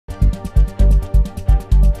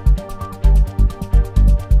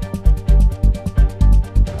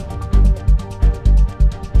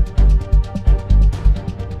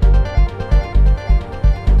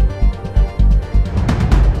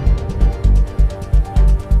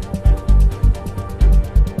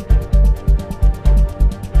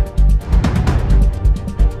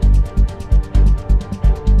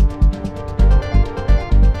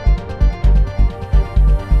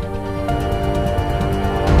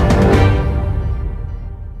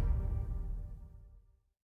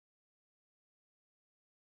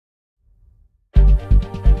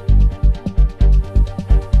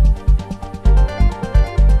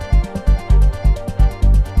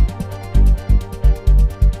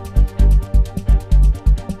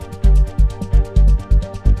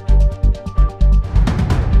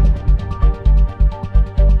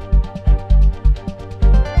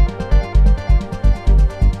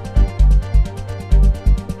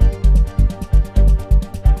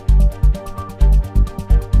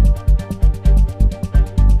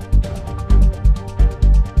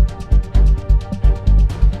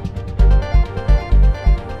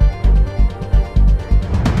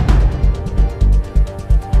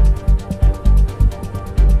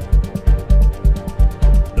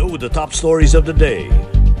top stories of the day.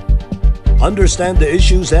 Understand the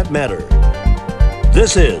issues that matter.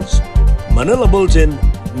 This is Manila Bulletin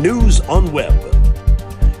News on Web.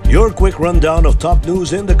 Your quick rundown of top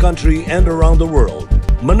news in the country and around the world.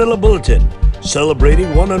 Manila Bulletin,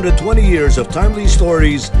 celebrating 120 years of timely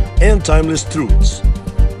stories and timeless truths.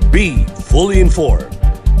 Be fully informed.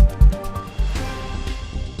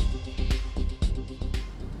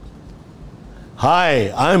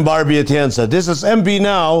 Hi, I'm Barbie Atienza. This is MP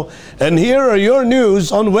Now, and here are your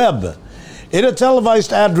news on web. In a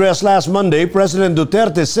televised address last Monday, President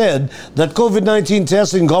Duterte said that COVID-19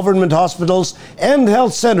 tests in government hospitals and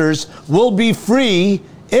health centers will be free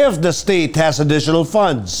if the state has additional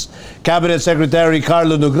funds. Cabinet Secretary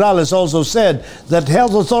Carlo Nograles also said that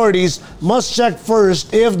health authorities must check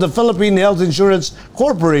first if the Philippine Health Insurance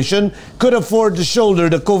Corporation could afford to shoulder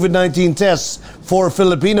the COVID-19 tests for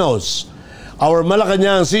Filipinos. Our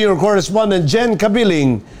Malacanang senior correspondent Jen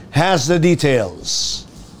Kabiling has the details.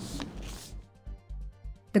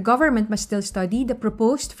 The government must still study the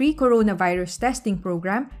proposed free coronavirus testing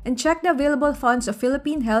program and check the available funds of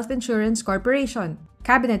Philippine Health Insurance Corporation.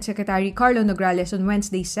 Cabinet Secretary Carlo Nograles on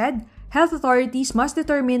Wednesday said health authorities must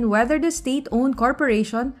determine whether the state-owned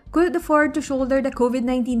corporation could afford to shoulder the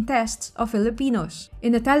COVID-19 tests of Filipinos.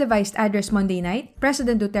 In a televised address Monday night,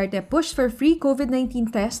 President Duterte pushed for free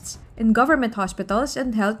COVID-19 tests in government hospitals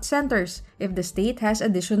and health centers if the state has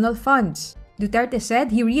additional funds. Duterte said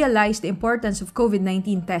he realized the importance of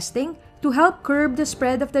COVID-19 testing to help curb the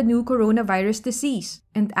spread of the new coronavirus disease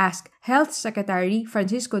and asked Health Secretary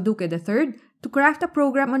Francisco Duque III to craft a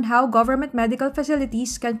program on how government medical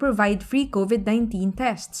facilities can provide free COVID-19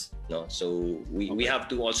 tests. No, so we have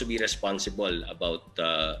to also be responsible about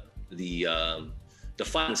the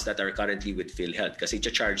funds that are currently with PhilHealth kasi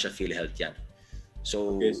i-charge sa PhilHealth yan.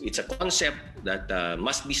 So it's a concept that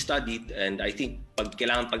must be studied, and I think pag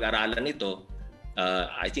kailangan pag-aralan ito,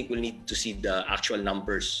 I think we'll need to see the actual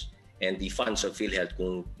numbers and the funds of PhilHealth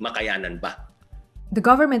kung makayanan ba. The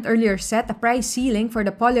government earlier set a price ceiling for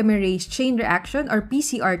the polymerase chain reaction or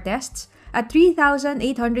PCR tests at 3,800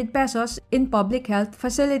 pesos in public health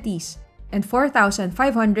facilities and 4,500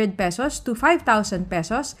 pesos to 5,000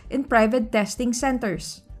 pesos in private testing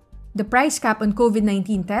centers. The price cap on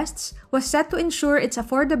COVID-19 tests was set to ensure its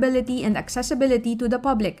affordability and accessibility to the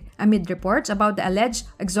public amid reports about the alleged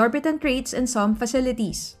exorbitant rates in some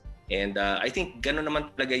facilities. And I think gano'n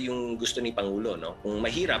naman talaga yung gusto ni Pangulo, no? Kung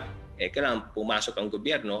mahirap, kailangan pumasok ang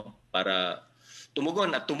gobyerno para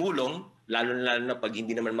tumugon at tumulong, lalo na pag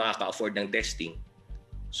hindi naman makaka-afford ng testing.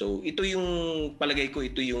 So ito yung palagay ko,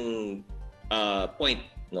 ito yung point,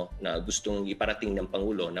 no, na gustong iparating ng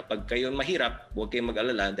Pangulo, na pag kayo mahirap, huwag kayong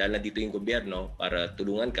mag-alala dahil nandito yung gobyerno para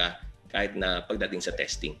tulungan ka kahit na pagdating sa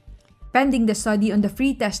testing. Pending the study on the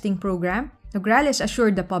free testing program, Nograles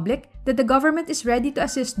assured the public that the government is ready to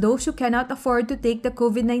assist those who cannot afford to take the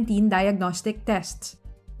COVID-19 diagnostic tests.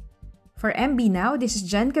 For MB Now, this is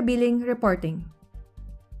Jen Kabiling reporting.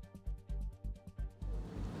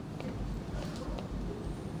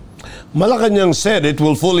 Malacanang said it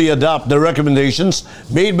will fully adopt the recommendations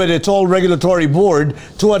made by the Toll Regulatory Board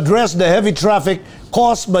to address the heavy traffic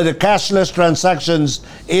caused by the cashless transactions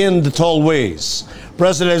in the tollways.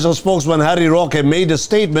 Presidential spokesman Harry Roque made a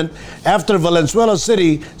statement after Valenzuela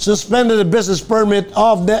City suspended the business permit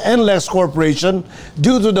of the NLEX Corporation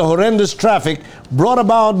due to the horrendous traffic brought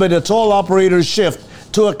about by the toll operator's shift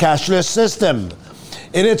to a cashless system.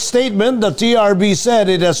 In its statement, the TRB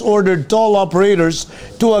said it has ordered toll operators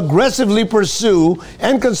to aggressively pursue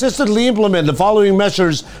and consistently implement the following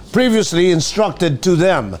measures previously instructed to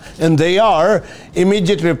them. And they are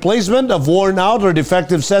immediate replacement of worn out or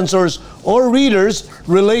defective sensors or readers,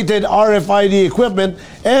 related RFID equipment,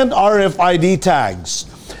 and RFID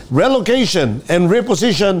tags. Relocation and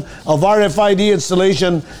reposition of RFID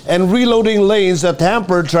installation and reloading lanes that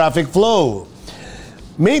hamper traffic flow.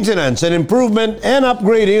 Maintenance and improvement and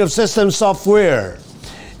upgrading of system software,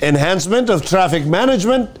 enhancement of traffic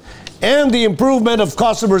management, and the improvement of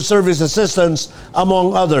customer service assistance,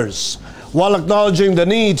 among others. While acknowledging the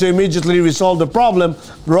need to immediately resolve the problem,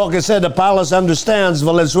 Roque said the palace understands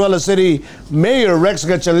Valenzuela City Mayor Rex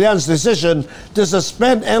Gatchalian's decision to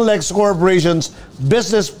suspend NLEX Corporation's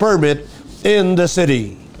business permit in the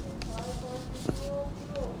city.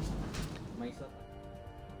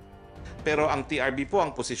 Pero ang TRB po,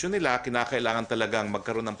 ang posisyon nila, kinakailangan talagang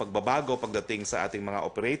magkaroon ng pagbabago pagdating sa ating mga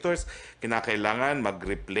operators. Kinakailangan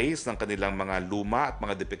mag-replace ng kanilang mga luma at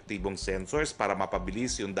mga depektibong sensors para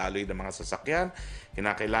mapabilis yung daloy ng mga sasakyan.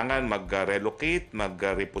 Kinakailangan mag-relocate,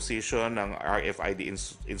 mag-reposition ng RFID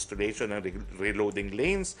installation ng reloading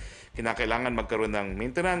lanes. Kinakailangan magkaroon ng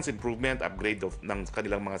maintenance, improvement, upgrade ng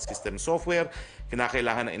kanilang mga system software.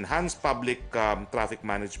 Kinakailangan ng enhanced public traffic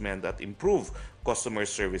management at improve customer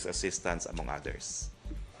service assistance, among others.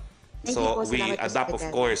 So we adopt, of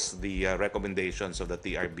course, the recommendations of the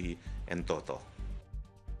TRB and TOTO.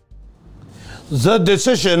 The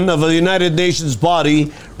decision of a United Nations body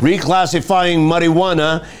reclassifying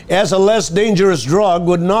marijuana as a less dangerous drug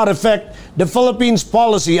would not affect the Philippines'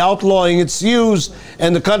 policy outlawing its use,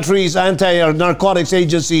 and the country's anti-narcotics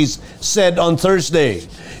agencies said on Thursday.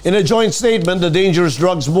 In a joint statement, the Dangerous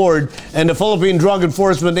Drugs Board and the Philippine Drug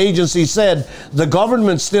Enforcement Agency said the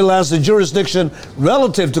government still has the jurisdiction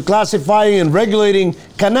relative to classifying and regulating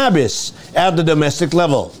cannabis at the domestic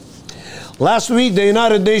level. Last week, the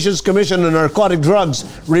United Nations Commission on Narcotic Drugs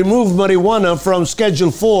removed marijuana from Schedule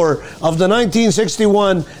 4 of the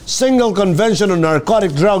 1961 Single Convention on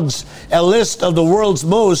Narcotic Drugs, a list of the world's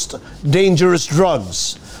most dangerous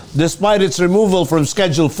drugs. Despite its removal from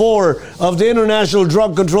Schedule 4 of the International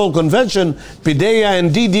Drug Control Convention, PDEA and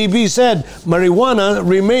DDB said marijuana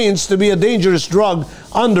remains to be a dangerous drug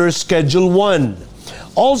under Schedule 1.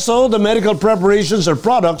 Also, the medical preparations or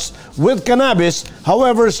products with cannabis,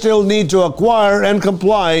 however, still need to acquire and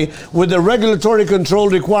comply with the regulatory control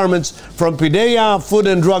requirements from PDEA, Food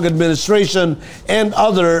and Drug Administration, and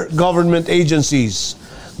other government agencies.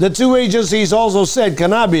 The two agencies also said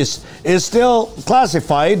cannabis is still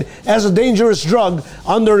classified as a dangerous drug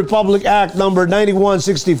under Republic Act No.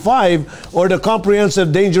 9165 or the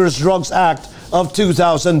Comprehensive Dangerous Drugs Act of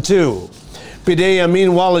 2002. PDEA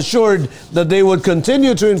meanwhile assured that they would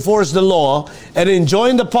continue to enforce the law and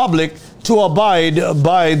enjoin the public to abide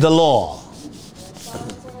by the law.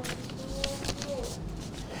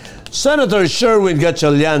 Senator Sherwin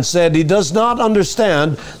Gatchalian said he does not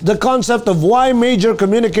understand the concept of why major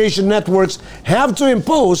communication networks have to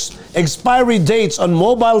impose expiry dates on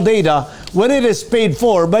mobile data when it is paid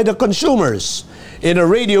for by the consumers. In a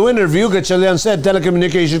radio interview, Gatchalian said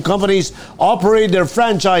telecommunication companies operate their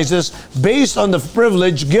franchises based on the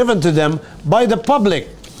privilege given to them by the public.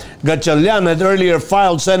 Gatchalian had earlier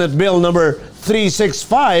filed Senate Bill number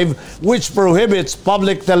 365, which prohibits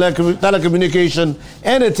public telecommunication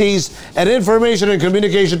entities and information and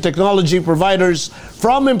communication technology providers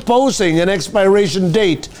from imposing an expiration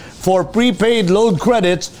date for prepaid load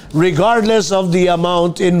credits regardless of the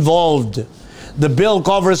amount involved. The bill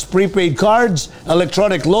covers prepaid cards,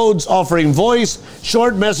 electronic loads offering voice,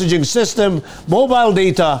 short messaging system, mobile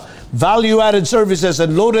data, value-added services,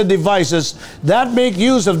 and loaded devices that make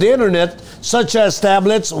use of the internet, such as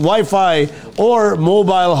tablets, Wi-Fi, or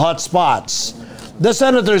mobile hotspots. The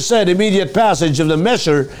senator said immediate passage of the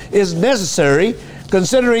measure is necessary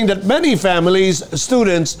considering that many families,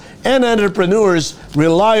 students, and entrepreneurs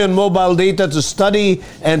rely on mobile data to study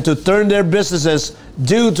and to turn their businesses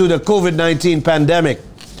due to the COVID-19 pandemic.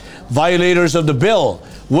 Violators of the bill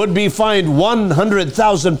would be fined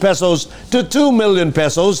 100,000 pesos to 2 million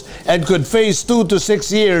pesos and could face 2 to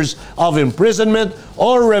 6 years of imprisonment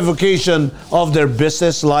or revocation of their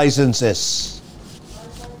business licenses.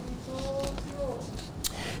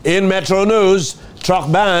 In Metro News, truck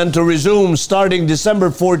ban to resume starting December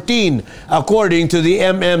 14, according to the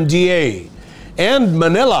MMDA. And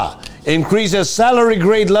Manila increases salary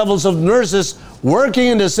grade levels of nurses working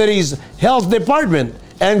in the city's health department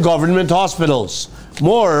and government hospitals.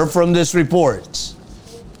 More from this report.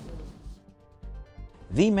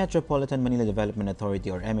 The Metropolitan Manila Development Authority,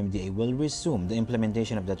 or MMDA, will resume the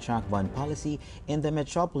implementation of the truck ban policy in the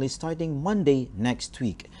metropolis starting Monday next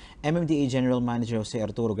week. MMDA General Manager Jose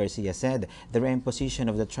Arturo Garcia said the reimposition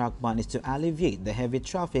of the truck ban is to alleviate the heavy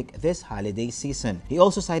traffic this holiday season. He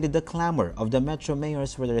also cited the clamor of the metro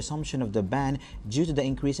mayors for the resumption of the ban due to the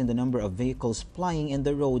increase in the number of vehicles plying in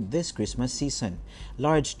the road this Christmas season.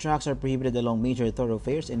 Large trucks are prohibited along major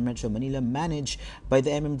thoroughfares in Metro Manila managed by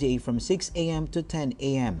the MMDA from 6 a.m. to 10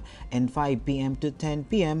 a.m. and 5 p.m. to 10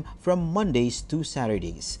 p.m. from Mondays to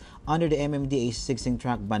Saturdays. Under the MMDA's 16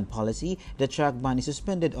 truck ban policy, the truck ban is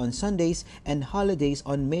suspended on Sundays and holidays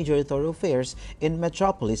on major thoroughfares in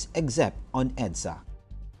Metropolis except on EDSA.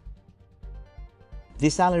 The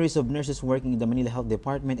salaries of nurses working in the Manila Health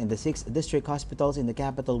Department and the 6 district hospitals in the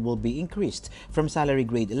capital will be increased from salary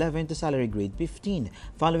grade 11 to salary grade 15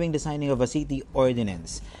 following the signing of a city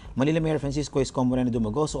ordinance. Manila Mayor Francisco Isko Moreno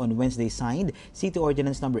Dumagoso on Wednesday signed City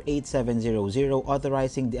Ordinance number 8700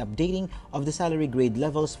 authorizing the updating of the salary grade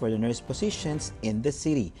levels for the nurse positions in the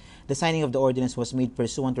city. The signing of the ordinance was made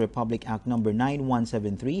pursuant to Republic Act number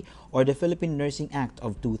 9173 or the Philippine Nursing Act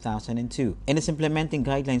of 2002 and is implementing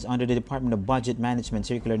guidelines under the Department of Budget Management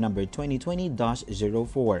Circular number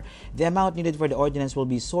 2020-04. The amount needed for the ordinance will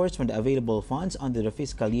be sourced from the available funds under the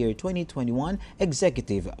fiscal year 2021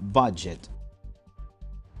 executive budget.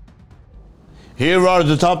 Here are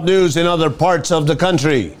the top news in other parts of the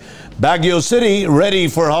country. Baguio City ready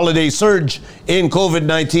for holiday surge in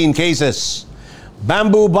COVID-19 cases.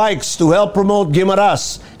 Bamboo bikes to help promote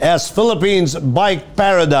Guimaras as Philippines' bike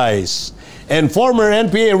paradise. And former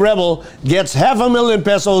NPA rebel gets ₱500,000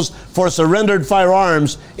 pesos for surrendered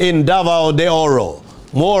firearms in Davao de Oro.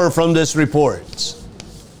 More from this report.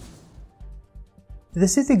 The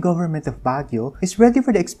city government of Baguio is ready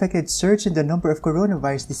for the expected surge in the number of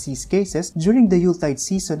coronavirus disease cases during the Yuletide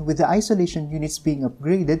season, with the isolation units being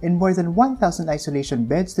upgraded and more than 1,000 isolation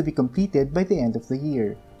beds to be completed by the end of the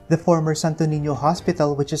year. The former Santo Niño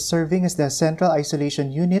Hospital, which is serving as the central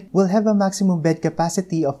isolation unit, will have a maximum bed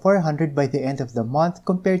capacity of 400 by the end of the month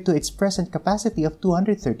compared to its present capacity of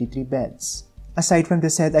 233 beds. Aside from the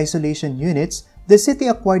said isolation units, the city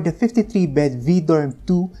acquired the 53-bed V-Dorm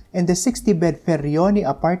 2 and the 60-bed Ferrioni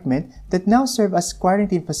apartment that now serve as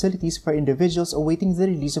quarantine facilities for individuals awaiting the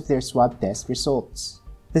release of their swab test results.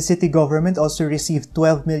 The city government also received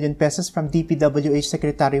 12 million pesos from DPWH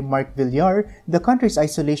Secretary Mark Villar, the country's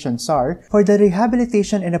isolation czar, for the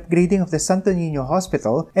rehabilitation and upgrading of the Santo Niño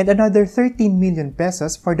Hospital, and another 13 million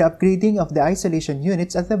pesos for the upgrading of the isolation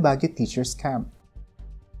units at the Baguio Teachers Camp.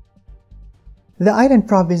 The island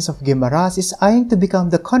province of Guimaras is eyeing to become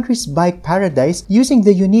the country's bike paradise using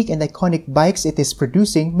the unique and iconic bikes it is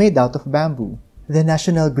producing made out of bamboo. The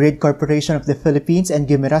National Grid Corporation of the Philippines and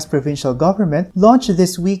Guimaras Provincial Government launched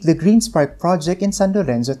this week the Green Spark project in San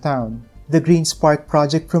Lorenzo town. The Green Spark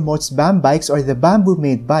project promotes BAM-bikes, or the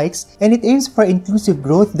bamboo-made bikes, and it aims for inclusive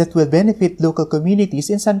growth that will benefit local communities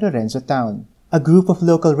in San Lorenzo town. A group of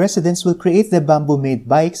local residents will create the bamboo-made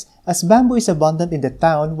bikes, as bamboo is abundant in the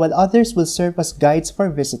town, while others will serve as guides for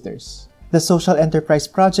visitors. The social enterprise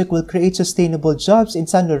project will create sustainable jobs in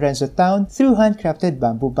San Lorenzo town through handcrafted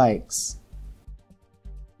bamboo bikes.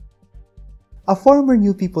 A former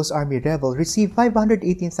New People's Army rebel received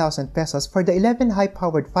 518,000 pesos for the 11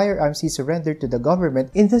 high-powered firearms he surrendered to the government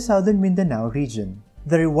in the southern Mindanao region.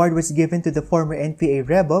 The reward was given to the former NPA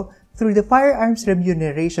rebel through the firearms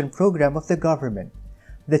remuneration program of the government.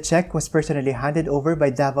 The check was personally handed over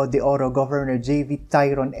by Davao de Oro Governor J.V.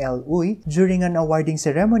 Tyron L. Uy during an awarding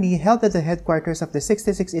ceremony held at the headquarters of the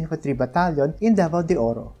 66th Infantry Battalion in Davao de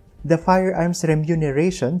Oro. The firearms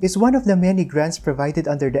remuneration is one of the many grants provided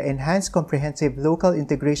under the Enhanced Comprehensive Local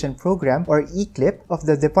Integration Program, or ECLIP, of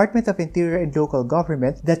the Department of Interior and Local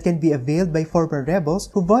Government that can be availed by former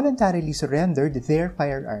rebels who voluntarily surrendered their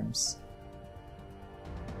firearms.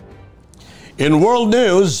 In world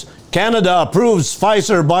news, Canada approves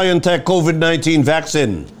Pfizer-Biontech Covid-19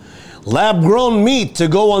 vaccine. Lab-grown meat to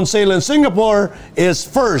go on sale in Singapore is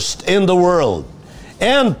first in the world.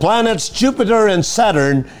 And planets Jupiter and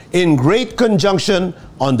Saturn in great conjunction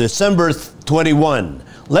on December 21.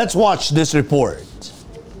 Let's watch this report.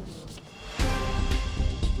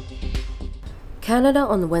 Canada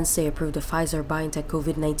on Wednesday approved the Pfizer-Biontech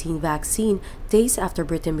Covid-19 vaccine days after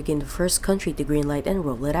Britain became the first country to greenlight and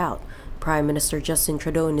roll it out. Prime Minister Justin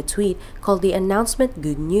Trudeau in a tweet called the announcement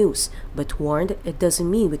good news, but warned it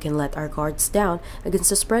doesn't mean we can let our guards down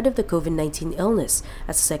against the spread of the COVID-19 illness,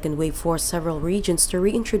 as the second wave forced several regions to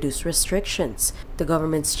reintroduce restrictions. The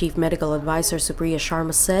government's chief medical advisor Supriya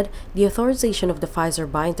Sharma said the authorization of the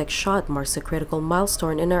Pfizer-Biontech shot marks a critical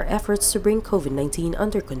milestone in our efforts to bring COVID-19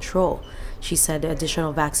 under control. She said the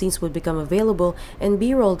additional vaccines would become available and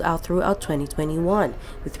be rolled out throughout 2021,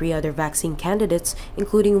 with 3 other vaccine candidates,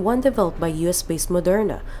 including one developed by US-based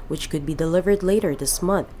Moderna, which could be delivered later this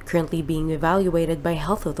month, currently being evaluated by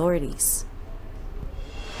health authorities.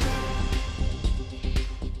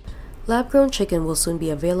 Lab-grown chicken will soon be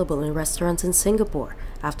available in restaurants in Singapore,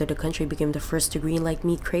 after the country became the first to greenlight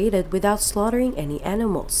meat created without slaughtering any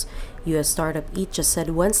animals. U.S. startup Eat just said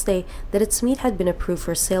Wednesday that its meat had been approved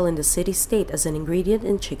for sale in the city-state as an ingredient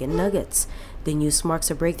in chicken nuggets. The news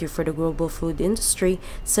marks a breakthrough for the global food industry,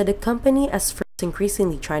 said the company, as first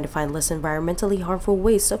increasingly trying to find less environmentally harmful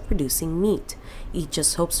ways of producing meat. Eat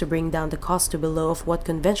just hopes to bring down the cost to below of what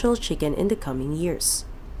conventional chicken in the coming years.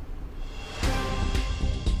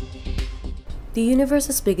 The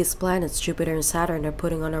universe's biggest planets, Jupiter and Saturn, are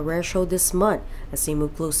putting on a rare show this month as they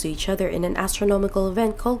move close to each other in an astronomical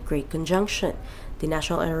event called Great Conjunction. The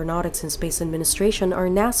National Aeronautics and Space Administration, or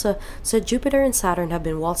NASA, said Jupiter and Saturn have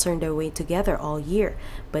been waltzing their way together all year,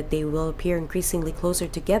 but they will appear increasingly closer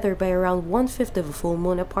together by around 1/5 of a full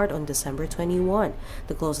moon apart on December 21,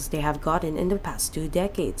 the closest they have gotten in the past 2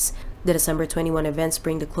 decades. The December 21 events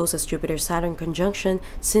bring the closest Jupiter-Saturn conjunction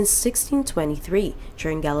since 1623,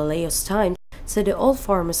 during Galileo's time, said the Old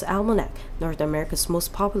Farmer's Almanac, North America's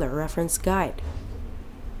most popular reference guide.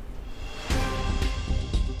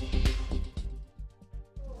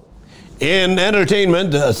 In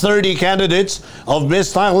entertainment, 30 candidates of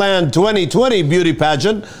Miss Thailand 2020 beauty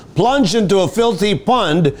pageant plunged into a filthy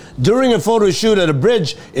pond during a photo shoot at a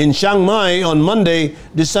bridge in Chiang Mai on Monday,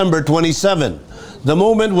 December 27. The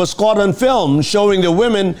moment was caught on film, showing the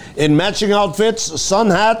women in matching outfits,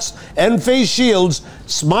 sun hats, and face shields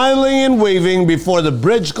smiling and waving before the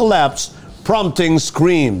bridge collapsed, prompting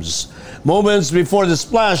screams. Moments before the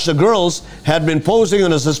splash, the girls had been posing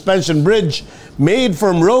on a suspension bridge made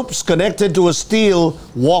from ropes connected to a steel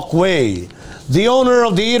walkway. The owner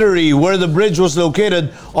of the eatery where the bridge was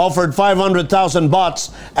located offered 500,000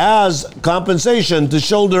 bahts as compensation to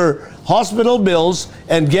shoulder hospital bills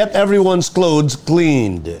and get everyone's clothes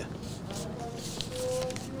cleaned.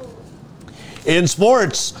 In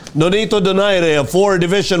sports, Nonito Donaire, a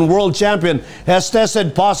 4-division world champion, has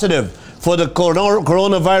tested positive for the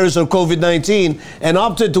coronavirus or COVID-19 and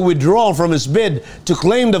opted to withdraw from his bid to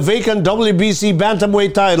claim the vacant WBC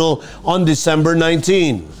bantamweight title on December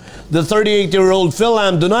 19. The 38-year-old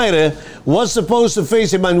Philam Donaire was supposed to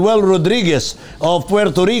face Emmanuel Rodriguez of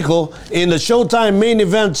Puerto Rico in the Showtime main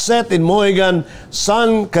event set in Mohegan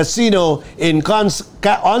Sun Casino in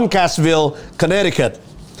Uncasville, Connecticut.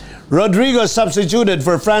 Rodriguez substituted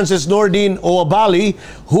for Francis Nordine Oabali,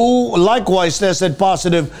 who likewise tested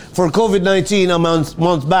positive for COVID-19 a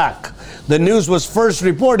month back. The news was first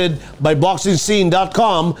reported by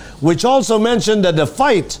BoxingScene.com, which also mentioned that the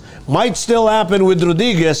fight might still happen with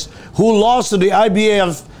Rodriguez, who lost to the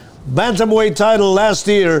IBF bantamweight title last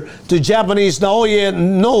year to Japanese Naoya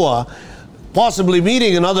Noah, possibly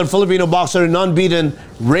meeting another Filipino boxer in unbeaten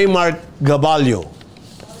Raymark Gabalio.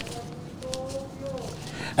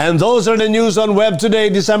 And those are the news on Web today,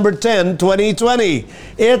 December 10, 2020.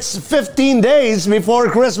 It's 15 days before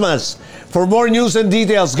Christmas. For more news and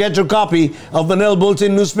details, get your copy of Manila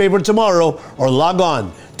Bulletin newspaper tomorrow or log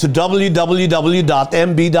on to www.mb.com.ph,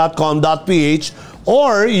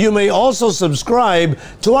 or you may also subscribe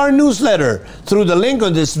to our newsletter through the link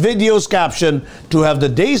on this video's caption to have the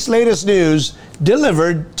day's latest news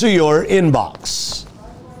delivered to your inbox.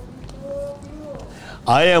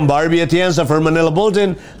 I am Barbie Atienza for Manila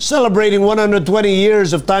Bulletin, celebrating 120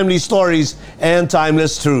 years of timely stories and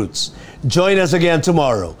timeless truths. Join us again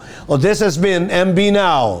tomorrow. Well, this has been MB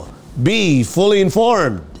Now. Be fully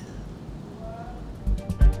informed.